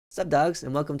What's up, dogs,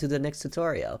 and welcome to the next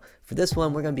tutorial. For this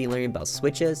one, we're going to be learning about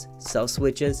switches,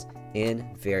 self-switches,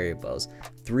 and variables.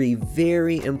 Three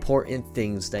very important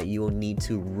things that you will need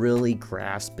to really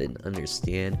grasp and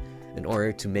understand in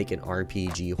order to make an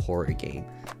RPG horror game.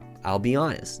 I'll be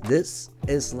honest, this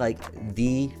is like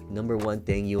the #1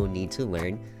 thing you will need to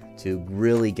learn to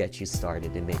really get you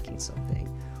started in making something.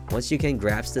 Once you can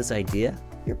grasp this idea,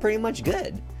 you're pretty much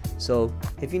good. So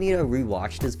if you need to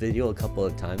rewatch this video a couple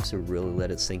of times to really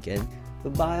let it sink in,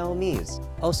 but by all means.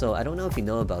 Also, I don't know if you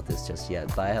know about this just yet,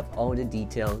 but I have all the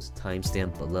details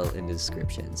timestamped below in the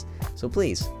descriptions. So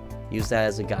please, use that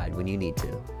as a guide when you need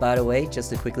to. By the way, just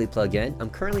to quickly plug in,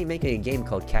 I'm currently making a game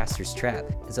called Caster's Trap.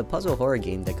 It's a puzzle horror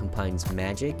game that combines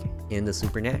magic and the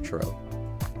supernatural.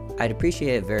 I'd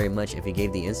appreciate it very much if you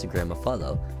gave the Instagram a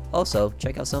follow. Also,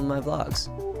 check out some of my vlogs.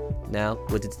 Now,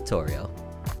 with the tutorial.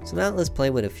 So now let's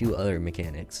play with a few other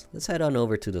mechanics. Let's head on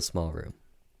over to the small room.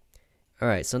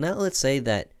 Alright, so now let's say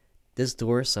that this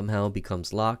door somehow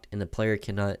becomes locked and the player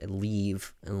cannot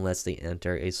leave unless they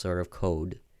enter a sort of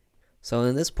code. So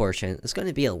in this portion, it's going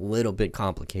to be a little bit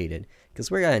complicated because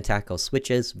we're going to tackle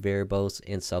switches, variables,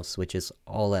 and self-switches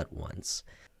all at once.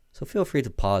 So feel free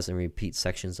to pause and repeat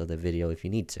sections of the video if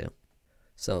you need to.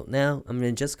 So now I'm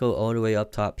going to just go all the way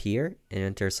up top here and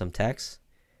enter some text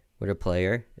where the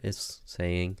player is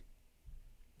saying,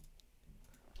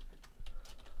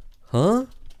 "Huh?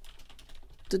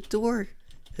 The door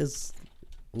is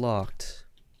locked."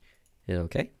 Hit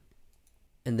OK.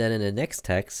 And then in the next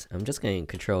text, I'm just going to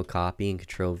Control Copy and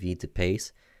Control V to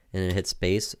paste, and then hit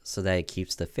space so that it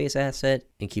keeps the face asset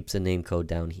and keeps the name code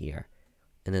down here.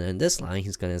 And then in this line,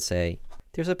 he's going to say,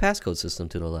 "There's a passcode system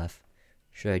to the left.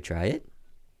 Should I try it?"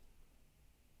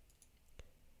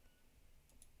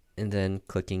 And then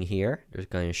clicking here, there's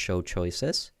going to show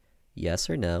choices, yes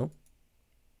or no.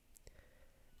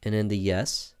 And in the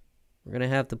yes, we're going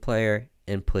to have the player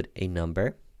input a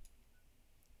number.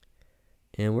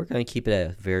 And we're going to keep it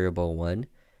at variable 1.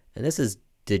 And this is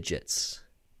digits.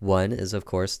 1 is, of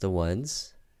course, the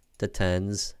ones, the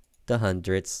tens, the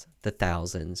hundreds, the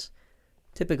thousands.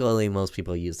 Typically, most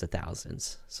people use the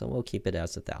thousands. So we'll keep it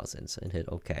as the thousands and hit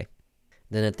OK.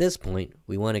 Then at this point,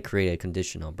 we want to create a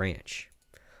conditional branch.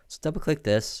 So double click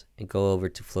this and go over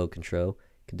to flow control,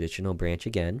 conditional branch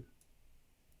again.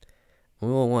 We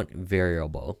will want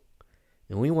variable.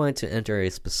 And we want to enter a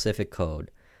specific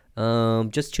code.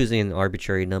 Just choosing an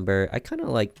arbitrary number. I kind of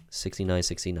like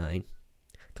 6969.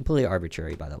 Completely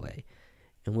arbitrary, by the way.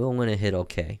 And we'll want to hit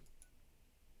OK.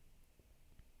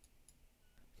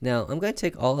 Now I'm going to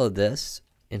take all of this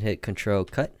and hit Control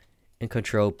Cut and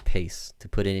Control Paste to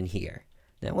put it in here.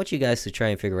 Now I want you guys to try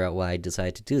and figure out why I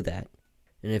decided to do that.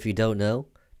 And if you don't know,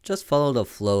 just follow the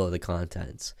flow of the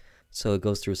contents. So it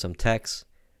goes through some text,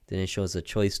 then it shows a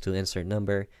choice to insert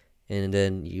number, and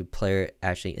then your player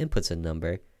actually inputs a number,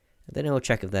 and then it will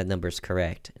check if that number is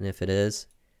correct. And if it is,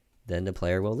 then the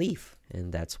player will leave.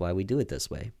 And that's why we do it this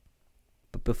way.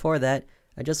 But before that,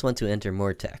 I just want to enter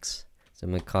more text. So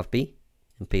I'm going to copy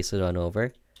and paste it on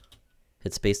over,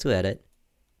 hit space to edit,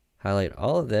 highlight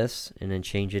all of this, and then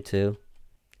change it to,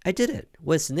 I did it!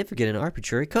 What is significant in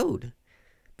arbitrary code?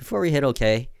 Before we hit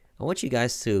OK, I want you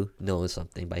guys to notice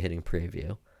something by hitting preview.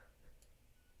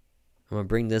 I'm going to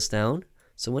bring this down.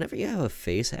 So whenever you have a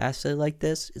face asset like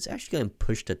this, it's actually going to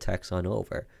push the text on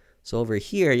over. So over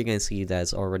here, you're going to see that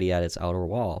it's already at its outer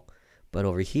wall. But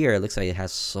over here, it looks like it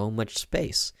has so much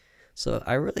space. So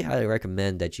I really highly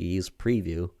recommend that you use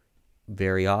preview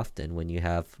very often when you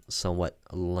have somewhat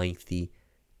lengthy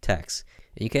text.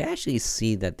 And you can actually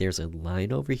see that there's a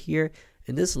line over here.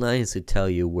 And this line is to tell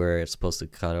you where it's supposed to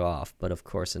cut off. But of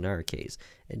course, in our case,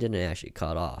 it didn't actually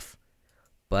cut off.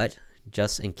 But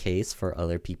just in case for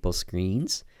other people's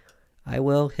screens, I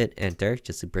will hit enter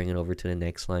just to bring it over to the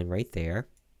next line right there.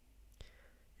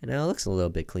 And now it looks a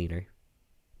little bit cleaner.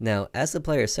 Now, as the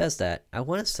player says that, I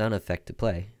want a sound effect to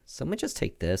play. So I'm going to just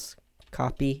take this,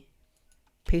 copy,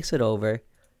 paste it over,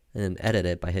 and then edit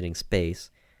it by hitting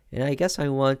space. And I guess I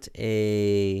want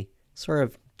a sort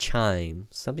of chime,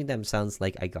 something that sounds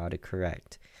like I got it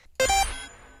correct.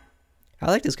 I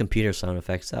like this computer sound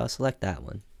effect, so I'll select that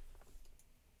one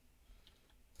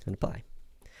and apply.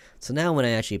 So now when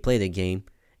I actually play the game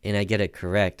and I get it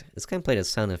correct, it's going to play the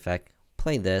sound effect,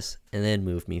 play this, and then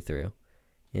move me through.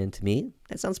 And to me,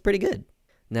 that sounds pretty good.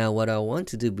 Now what I want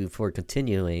to do before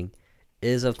continuing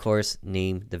is, of course,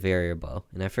 name the variable.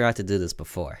 And I forgot to do this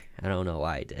before. I don't know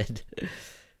why I did.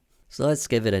 So let's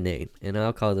give it a name, and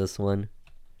I'll call this one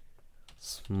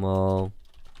small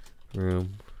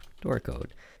room door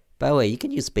code. By the way, you can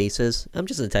use spaces. I'm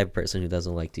just the type of person who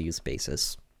doesn't like to use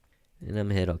spaces. And I'm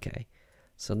gonna hit OK.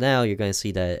 So now you're going to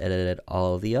see that it edited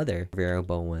all of the other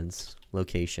variable ones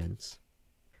locations.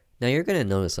 Now you're going to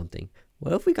notice something.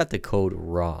 What if we got the code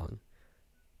wrong?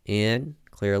 And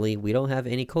clearly we don't have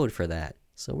any code for that.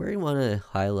 So we want to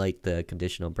highlight the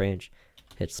conditional branch,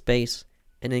 hit space,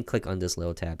 and then click on this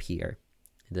little tab here,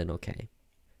 and then OK.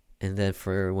 And then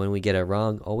for when we get it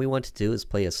wrong, all we want to do is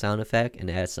play a sound effect and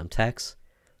add some text.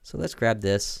 So let's grab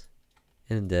this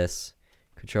and this,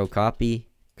 control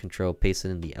copy, control paste it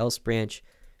in the else branch,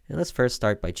 and let's first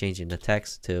start by changing the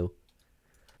text to,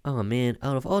 oh man,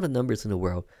 out of all the numbers in the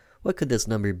world, what could this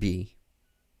number be?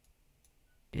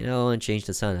 You know, and change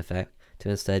the sound effect to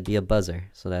instead be a buzzer,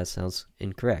 so that sounds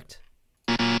incorrect.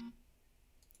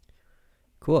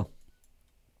 Cool.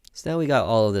 So now we got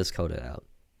all of this coded out.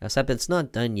 Except it's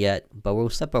not done yet, but we'll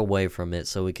step away from it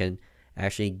so we can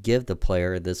actually give the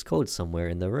player this code somewhere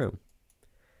in the room.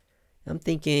 I'm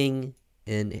thinking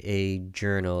in a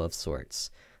journal of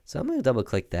sorts. So I'm going to double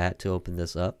click that to open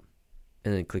this up.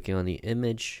 And then clicking on the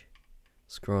image,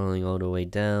 scrolling all the way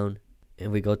down,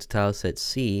 and we go to tileset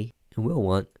C, and we'll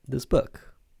want this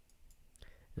book.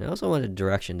 And I also want the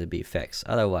direction to be fixed.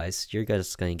 Otherwise, you're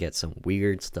just going to get some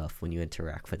weird stuff when you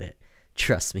interact with it.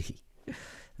 Trust me.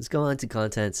 Let's go on to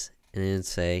contents and then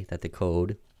say that the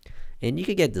code, and you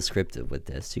can get descriptive with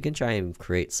this. You can try and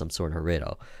create some sort of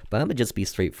riddle, but I'm going to just be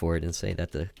straightforward and say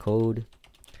that the code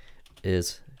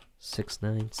is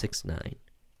 6969.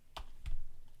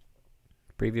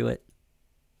 Preview it,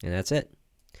 and that's it.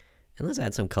 And let's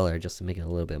add some color just to make it a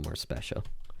little bit more special.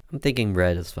 I'm thinking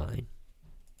red is fine.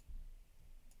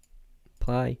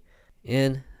 Apply,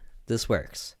 and this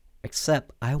works.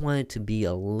 Except I want it to be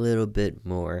a little bit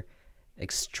more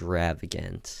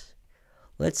extravagant.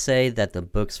 Let's say that the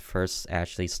book's first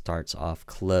actually starts off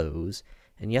closed,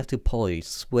 and you have to pull a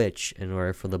switch in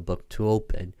order for the book to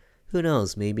open. Who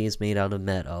knows, maybe it's made out of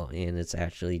metal and it's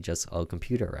actually just all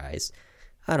computerized.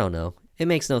 I don't know. It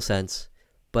makes no sense.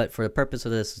 But for the purpose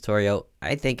of this tutorial,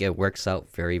 I think it works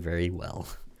out very, very well.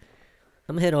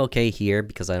 I'm gonna hit OK here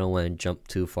because I don't want to jump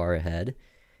too far ahead.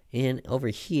 And over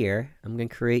here, I'm going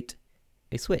to create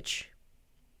a switch.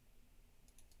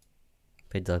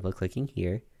 By double clicking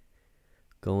here,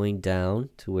 going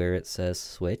down to where it says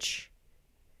switch,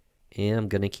 and I'm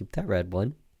going to keep that red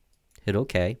one. Hit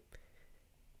OK.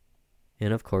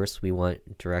 And of course, we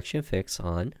want direction fix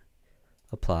on,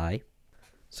 apply.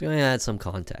 So I'm going to add some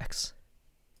context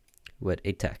with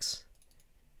a text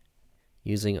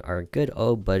using our good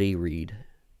old buddy read.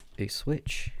 A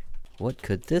switch. What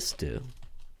could this do?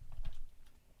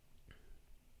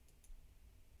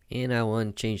 And I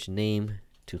want to change the name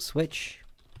to switch.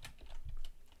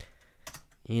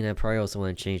 And I probably also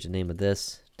want to change the name of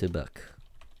this to book.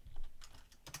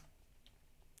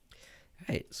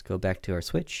 Alright, let's go back to our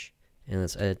switch. And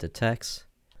let's edit the text.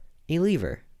 A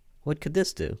lever. What could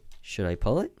this do? Should I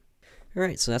pull it?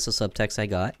 Alright, so that's the subtext I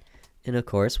got. And of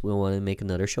course, we'll want to make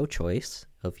another show choice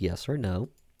of yes or no.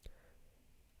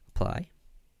 Apply.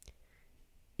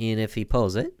 And if he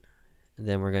pulls it,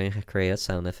 then we're going to create a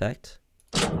sound effect.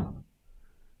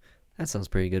 That sounds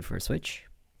pretty good for a switch.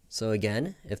 So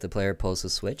again, if the player pulls the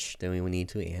switch, then we will need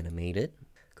to animate it.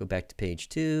 Go back to page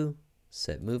 2,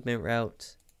 set movement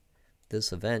route,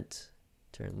 this event,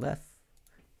 turn left,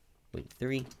 wait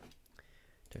 3,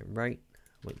 turn right,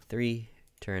 wait 3,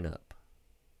 turn up.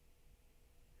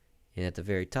 And at the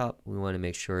very top, we want to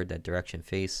make sure that direction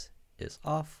face is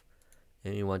off,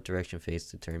 and we want direction face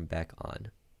to turn back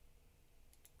on.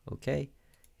 OK,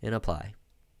 and apply.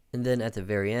 And then at the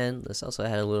very end, let's also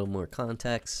add a little more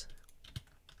context.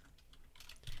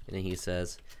 And then he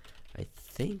says, I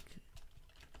think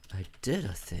I did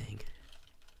a thing.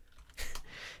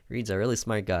 Reed's a really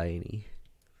smart guy, ain't he?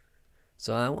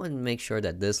 So I want to make sure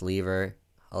that this lever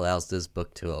allows this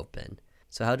book to open.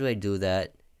 So how do I do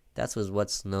that? That's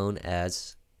what's known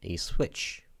as a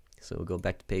switch. So we'll go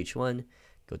back to page 1,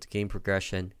 go to game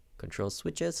progression, control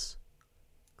switches,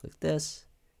 click this,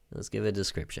 and let's give it a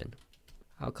description.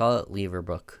 I'll call it lever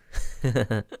book.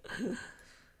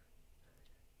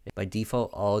 By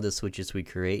default, all the switches we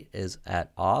create is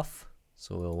at off,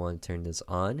 so we'll want to turn this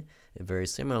on. And very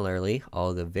similarly,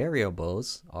 all the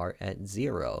variables are at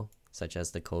 0, such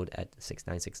as the code at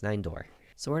 6969 door.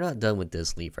 So we're not done with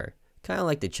this lever. Kind of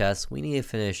like the chest, we need to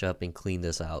finish up and clean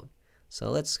this out. So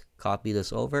let's copy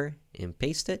this over and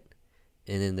paste it.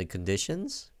 And in the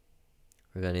conditions,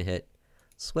 we're going to hit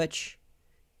switch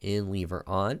and lever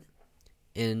on.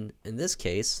 In this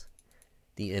case,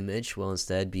 the image will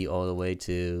instead be all the way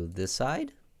to this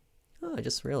side. Oh, I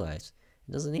just realized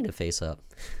it doesn't need to face up.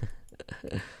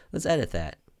 Let's edit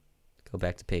that. Go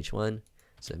back to page 1,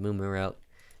 set movement route,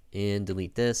 and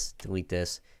delete this,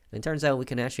 And it turns out we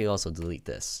can actually also delete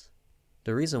this.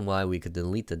 The reason why we could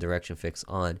delete the direction fix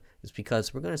on is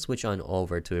because we're going to switch on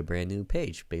over to a brand new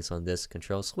page based on this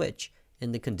control switch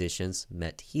and the conditions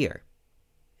met here.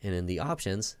 And in the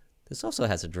options, this also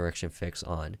has a direction fix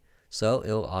on, so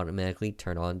it will automatically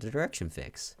turn on the direction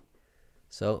fix.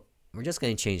 So we're just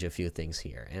going to change a few things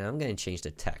here, and I'm going to change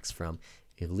the text from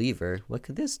a lever, what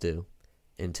could this do,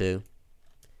 into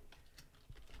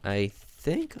I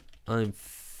think I'm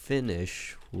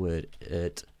finished with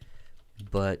it,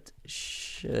 but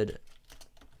should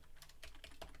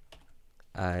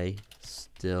I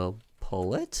still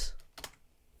pull it?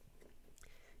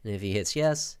 And if he hits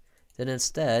yes, then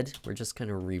instead we're just going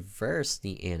to reverse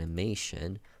the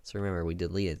animation. So remember, we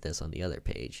deleted this on the other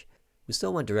page. We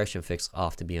still want direction fix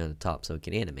off to be on the top so it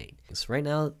can animate. So right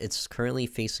now it's currently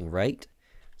facing right,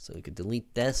 so we could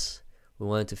delete this. We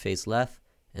want it to face left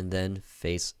and then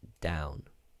face down.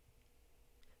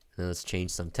 And let's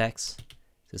change some text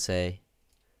to say,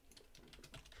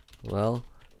 well,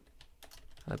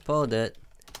 I pulled it,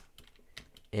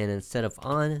 and instead of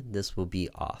on, this will be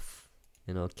off,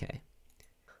 and okay.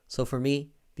 So for me,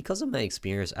 because of my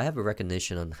experience, I have a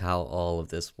recognition on how all of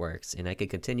this works, and I can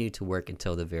continue to work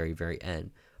until the very, very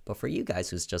end. But for you guys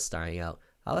who's just starting out,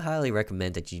 I would highly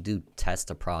recommend that you do test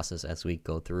the process as we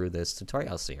go through this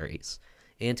tutorial series,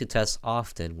 and to test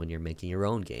often when you're making your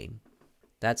own game.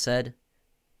 That said,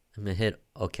 I'm gonna hit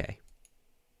OK.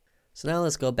 So now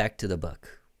let's go back to the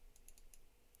book.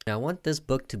 Now I want this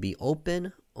book to be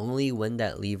open only when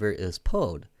that lever is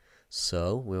pulled.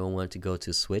 So we will want to go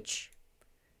to switch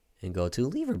and go to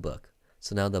lever book.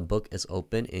 So now the book is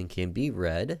open and can be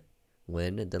read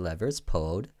when the lever is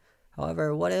pulled.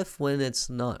 However, what if when it's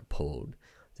not pulled?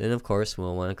 Then of course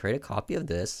we'll want to create a copy of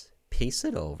this, paste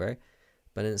it over,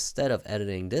 but instead of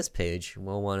editing this page,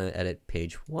 we'll want to edit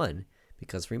page 1.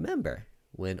 Because remember,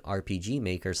 when RPG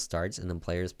Maker starts and the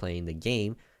player is playing the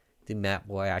game, the map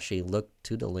will actually look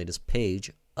to the latest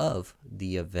page of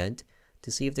the event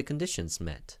to see if the conditions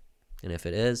met. And if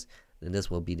it is, then this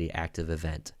will be the active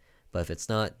event. But if it's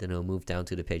not, then it'll move down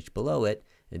to the page below it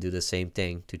and do the same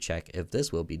thing to check if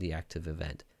this will be the active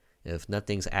event. If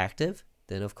nothing's active,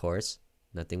 then of course,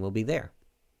 nothing will be there.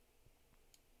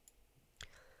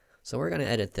 So we're going to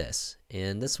edit this,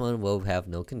 and this one will have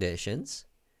no conditions.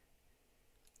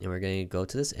 And we're going to go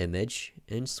to this image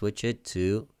and switch it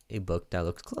to a book that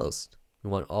looks closed.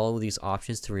 We want all of these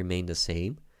options to remain the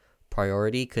same.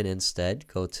 Priority could instead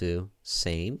go to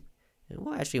same, and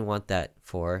we'll actually want that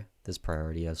for this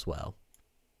priority as well.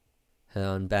 Head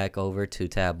on back over to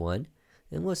tab 1,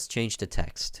 and let's change the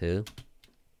text to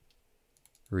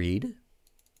read.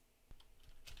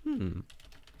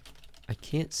 I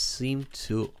can't seem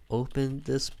to open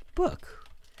this book.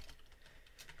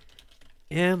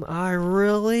 Am I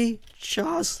really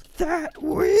just that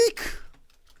weak?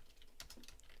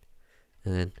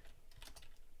 And then,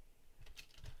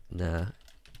 nah,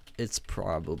 it's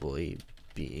probably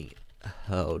being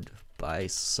held by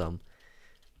some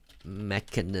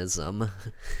mechanism.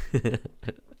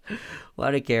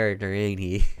 What a character, ain't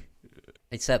he?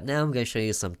 Except now I'm going to show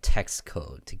you some text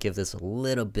code to give this a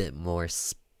little bit more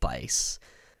spice.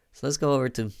 So let's go over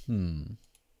to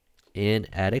and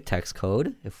add a text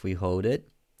code. If we hold it,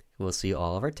 we'll see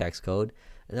all of our text code.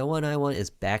 And the one I want is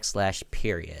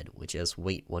 \period, which is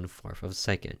wait 1/4 of a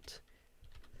second.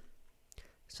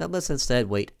 So let's instead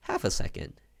wait half a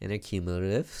second in a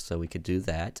cumulative, so we could do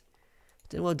that.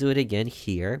 Then we'll do it again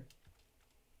here.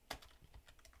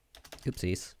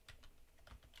 Oopsies.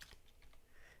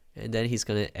 And then he's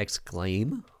going to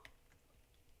exclaim.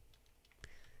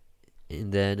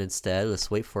 And then instead,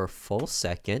 let's wait for a full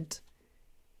second.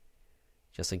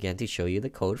 Just again to show you the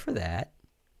code for that.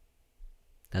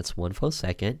 That's 1 full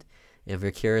second. And if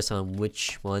you're curious on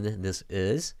which one this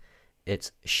is,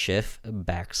 it's shift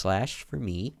 \, for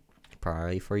me.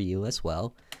 Probably for you as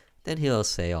well. Then he'll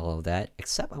say all of that.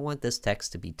 Except I want this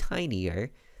text to be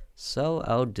tinier. So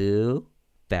I'll do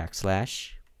 \,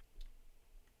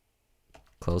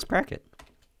 close bracket.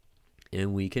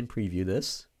 And we can preview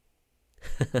this.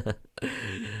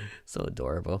 So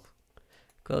adorable.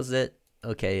 Close it.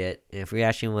 Okay it. And if we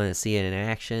actually want to see it in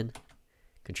action,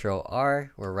 Control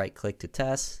R or right click to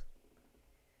test.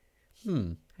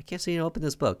 I can't seem to open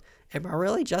this book. Am I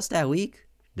really just that weak?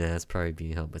 Nah, it's probably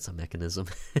being helped by some mechanism.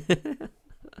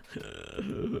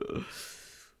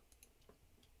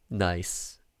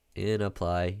 Nice. And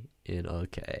apply and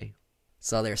okay.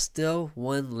 So there's still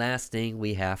one last thing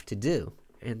we have to do.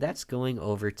 And that's going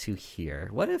over to here.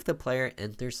 What if the player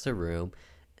enters the room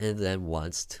and then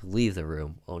wants to leave the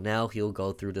room? Well, now he'll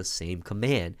go through the same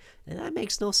command. And that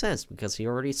makes no sense because he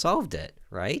already solved it,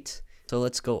 right? So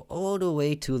let's go all the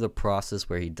way to the process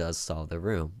where he does solve the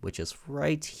room, which is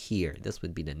right here. This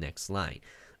would be the next line.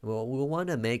 What we'll want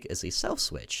to make is a self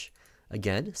switch.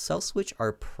 Again, self switch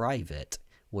are private,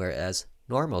 whereas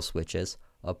normal switches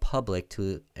are public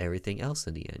to everything else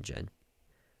in the engine.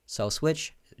 Self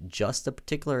switch, just a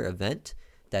particular event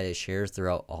that it shares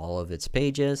throughout all of its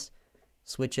pages,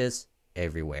 switches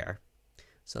everywhere.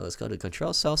 So let's go to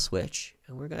control self switch,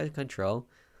 and we're going to control,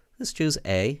 let's choose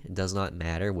A. It does not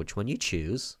matter which one you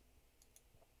choose.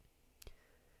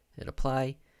 Hit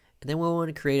apply, and then we'll want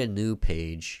to create a new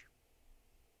page.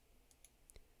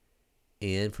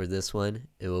 And for this one,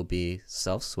 it will be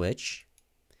self switch.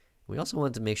 We also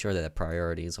want to make sure that the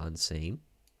priority is on same.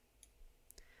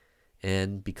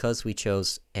 And because we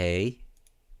chose A,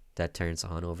 that turns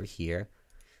on over here,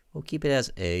 we'll keep it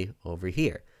as A over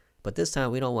here. But this time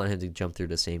we don't want him to jump through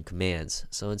the same commands.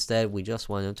 So instead we just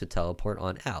want him to teleport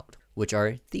on out, which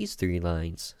are these 3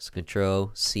 lines. So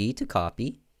Control C to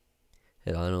copy,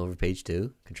 hit on over page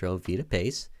 2, Control V to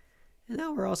paste, and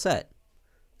now we're all set.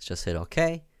 Let's just hit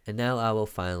OK. And now I will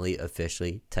finally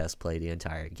officially test play the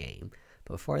entire game.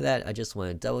 Before that, I just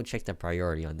want to double check the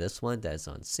priority on this one. That is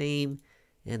on same,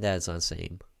 and that is on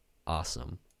same.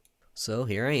 Awesome. So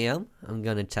here I am. I'm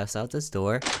going to test out this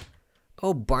door.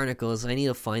 Oh, barnacles, I need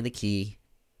to find the key.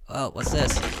 Oh, what's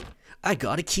this? I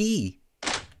got a key.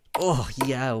 Oh,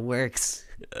 yeah, it works.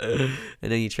 And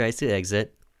then he tries to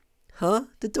exit. Huh?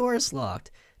 The door is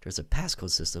locked. There's a passcode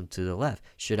system to the left.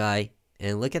 Should I?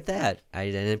 And look at that.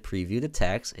 I didn't preview the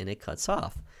text and it cuts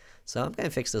off. So I'm going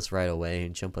to fix this right away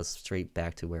and jump us straight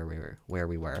back to where we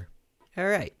were.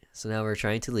 Alright, so now we're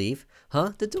trying to leave.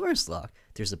 Huh? The door is locked.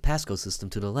 There's a passcode system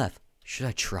to the left. Should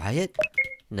I try it?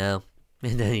 No.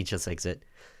 And then he just exit.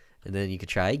 And then you can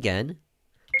try again.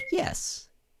 Yes.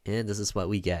 And this is what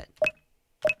we get.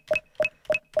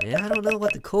 And I don't know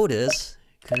what the code is.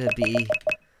 Could it be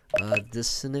this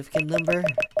significant number?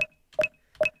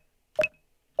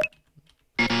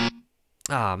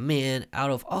 Ah, man,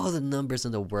 out of all the numbers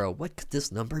in the world, what could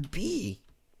this number be?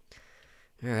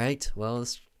 Alright, well,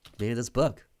 let's read this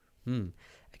book. I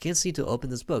can't seem to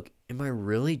open this book. Am I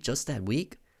really just that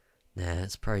weak? Nah,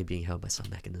 it's probably being held by some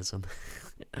mechanism.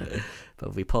 But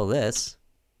if we pull this,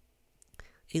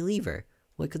 a lever,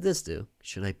 what could this do?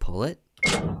 Should I pull it?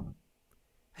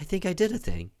 I think I did a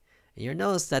thing. And you'll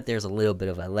notice that there's a little bit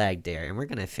of a lag there, and we're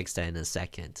going to fix that in a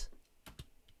second.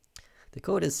 The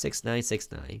code is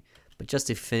 6969. But just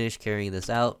to finish carrying this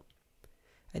out,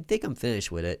 I think I'm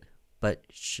finished with it. But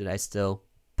should I still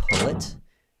pull it?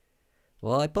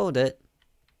 Well, I pulled it.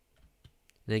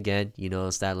 And again, you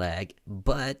notice that lag.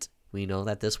 But we know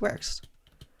that this works.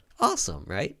 Awesome,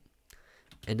 right?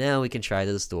 And now we can try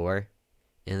this door.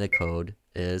 And the code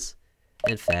is,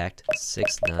 in fact,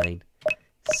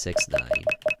 6969.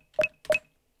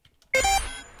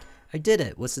 I did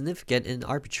it with significant and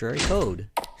arbitrary code.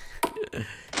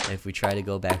 If we try to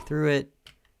go back through it,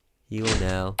 he will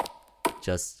now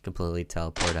just completely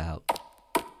teleport out.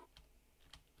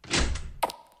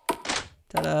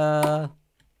 Ta-da!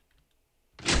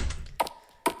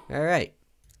 Alright.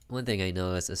 One thing I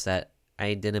noticed is that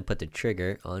I didn't put the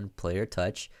trigger on player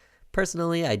touch.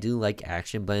 Personally, I do like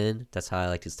action button. That's how I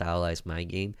like to stylize my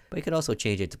game. But you could also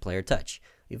change it to player touch.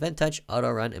 Event touch, auto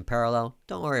run, and parallel.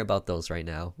 Don't worry about those right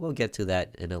now. We'll get to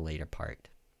that in a later part.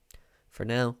 For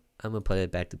now, I'm going to put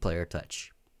it back to player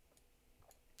touch.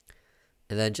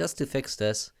 And then just to fix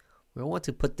this, we want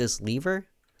to put this lever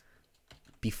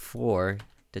before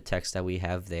the text that we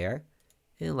have there.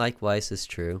 And likewise is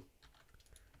true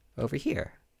over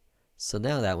here. So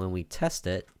now that when we test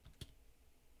it,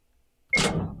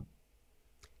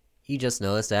 you just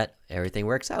notice that everything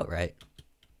works out, right?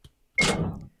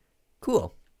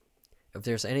 Cool. If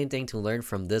there's anything to learn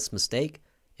from this mistake,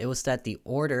 it was that the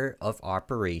order of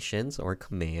operations or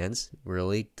commands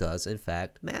really does in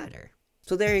fact matter.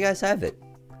 So there you guys have it.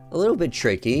 A little bit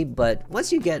tricky, but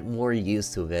once you get more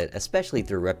used to it, especially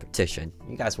through repetition,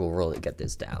 you guys will really get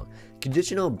this down.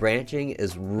 Conditional branching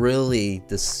is really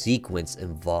the sequence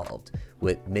involved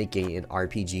with making an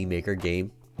RPG Maker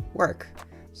game work.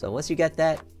 So once you get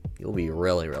that, you'll be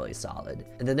really solid.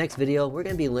 In the next video, we're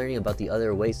going to be learning about the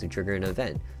other ways to trigger an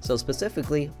event. So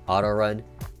specifically, auto run,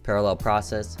 parallel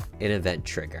process, and event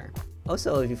trigger.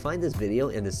 Also, if you find this video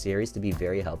and this series to be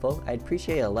very helpful, I'd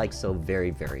appreciate a like so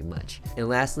very much. And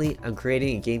lastly, I'm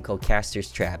creating a game called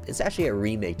Caster's Trap. It's actually a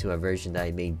remake to a version that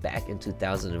I made back in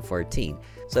 2014.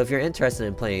 So if you're interested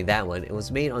in playing that one, it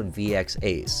was made on VX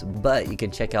Ace, but you can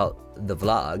check out the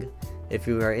vlog if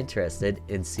you are interested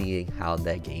in seeing how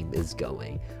that game is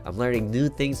going. I'm learning new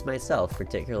things myself,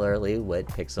 particularly with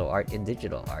pixel art and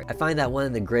digital art. I find that one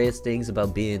of the greatest things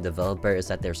about being a developer is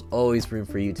that there's always room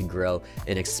for you to grow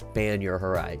and expand your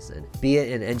horizon. Be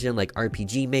it an engine like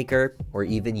RPG Maker or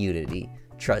even Unity.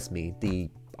 Trust me, the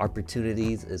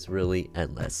opportunities is really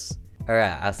endless.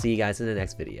 Alright, I'll see you guys in the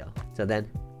next video. Till then,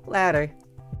 later!